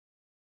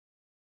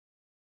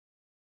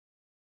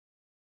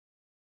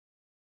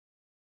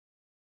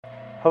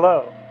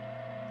Hello.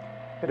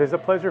 It is a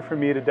pleasure for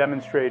me to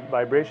demonstrate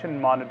vibration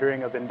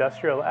monitoring of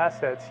industrial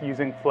assets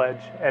using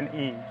Fledge and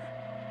Eve.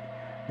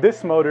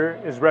 This motor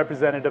is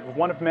representative of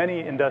one of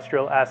many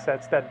industrial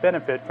assets that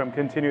benefit from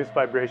continuous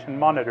vibration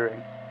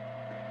monitoring.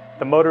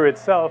 The motor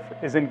itself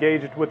is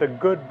engaged with a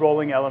good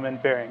rolling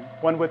element bearing,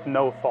 one with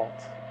no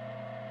faults.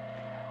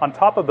 On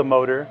top of the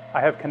motor,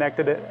 I have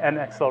connected an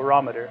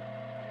accelerometer.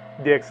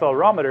 The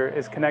accelerometer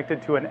is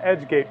connected to an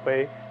edge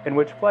gateway in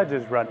which Fledge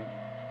is running.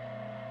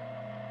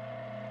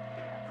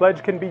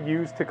 Fledge can be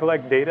used to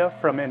collect data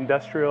from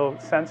industrial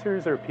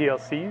sensors or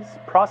PLCs,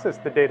 process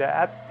the data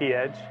at the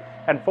edge,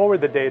 and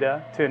forward the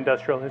data to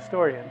industrial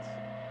historians.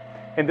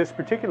 In this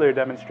particular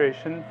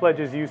demonstration, Fledge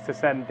is used to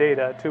send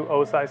data to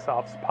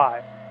OSIsoft's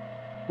Pi.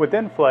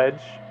 Within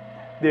Fledge,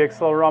 the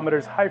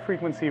accelerometer's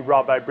high-frequency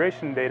raw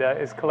vibration data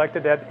is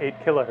collected at 8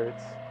 kHz.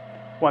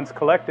 Once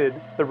collected,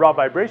 the raw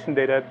vibration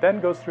data then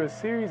goes through a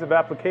series of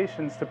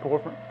applications to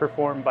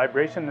perform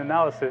vibration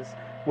analysis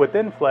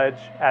within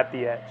Fledge at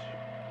the edge.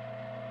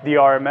 The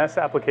RMS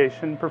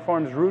application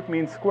performs root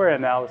mean square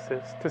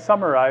analysis to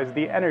summarize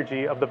the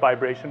energy of the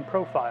vibration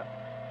profile.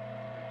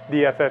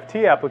 The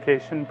FFT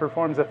application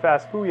performs a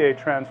fast Fourier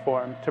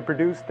transform to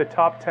produce the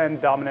top 10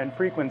 dominant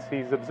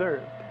frequencies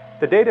observed.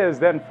 The data is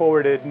then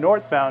forwarded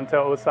northbound to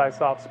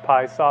OSIsoft's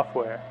Pi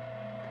software.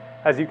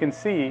 As you can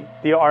see,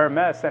 the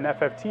RMS and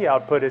FFT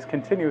output is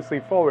continuously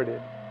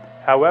forwarded.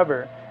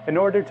 However, in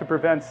order to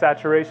prevent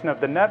saturation of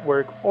the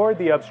network or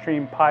the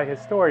upstream Pi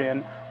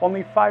historian,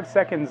 only 5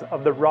 seconds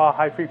of the raw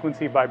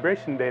high-frequency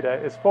vibration data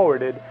is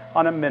forwarded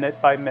on a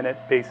minute-by-minute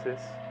basis.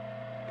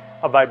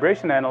 A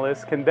vibration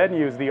analyst can then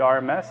use the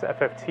RMS,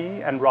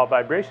 FFT, and raw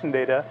vibration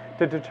data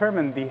to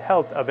determine the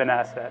health of an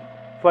asset.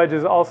 Fledge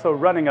is also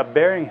running a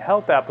bearing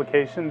health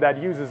application that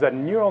uses a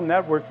neural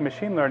network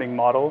machine learning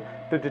model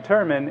to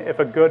determine if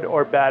a good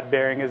or bad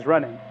bearing is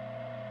running.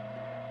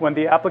 When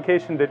the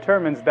application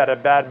determines that a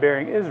bad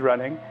bearing is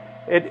running,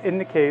 it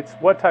indicates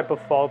what type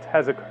of fault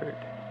has occurred.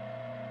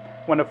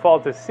 When a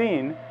fault is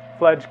seen,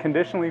 Fledge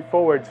conditionally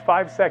forwards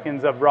 5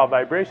 seconds of raw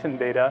vibration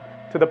data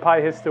to the Pi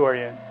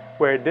historian,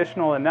 where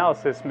additional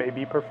analysis may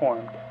be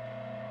performed.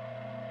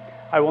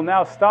 I will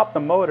now stop the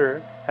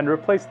motor and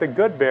replace the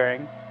good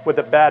bearing with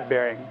a bad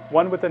bearing,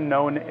 one with a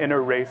known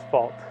inner race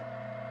fault.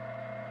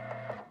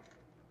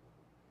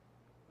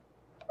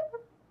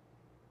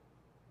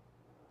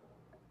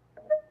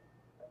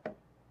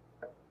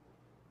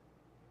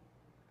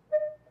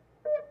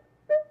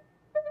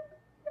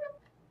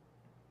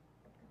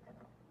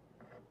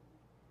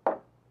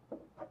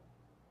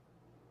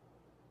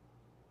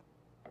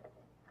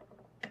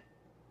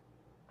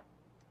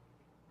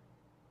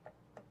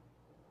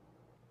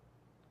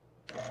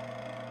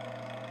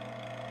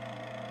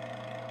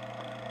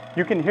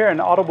 You can hear an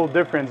audible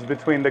difference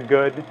between the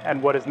good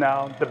and what is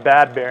now the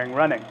bad bearing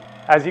running.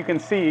 As you can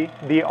see,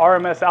 the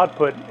RMS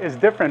output is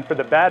different for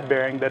the bad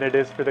bearing than it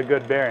is for the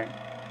good bearing.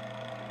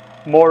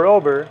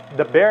 Moreover,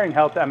 the Bearing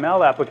Health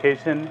ML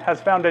application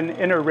has found an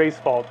inner race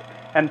fault,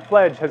 and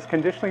Fledge has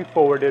conditionally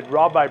forwarded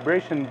raw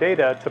vibration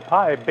data to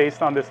Pi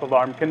based on this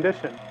alarm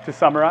condition. To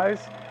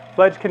summarize,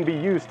 Fledge can be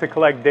used to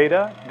collect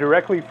data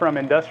directly from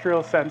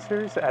industrial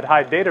sensors at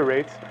high data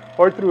rates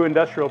or through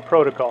industrial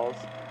protocols,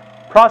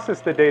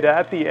 process the data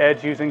at the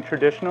edge using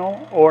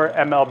traditional or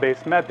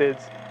ML-based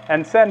methods,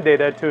 and send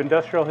data to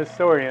industrial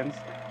historians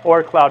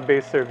or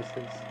cloud-based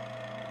services.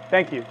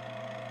 Thank you.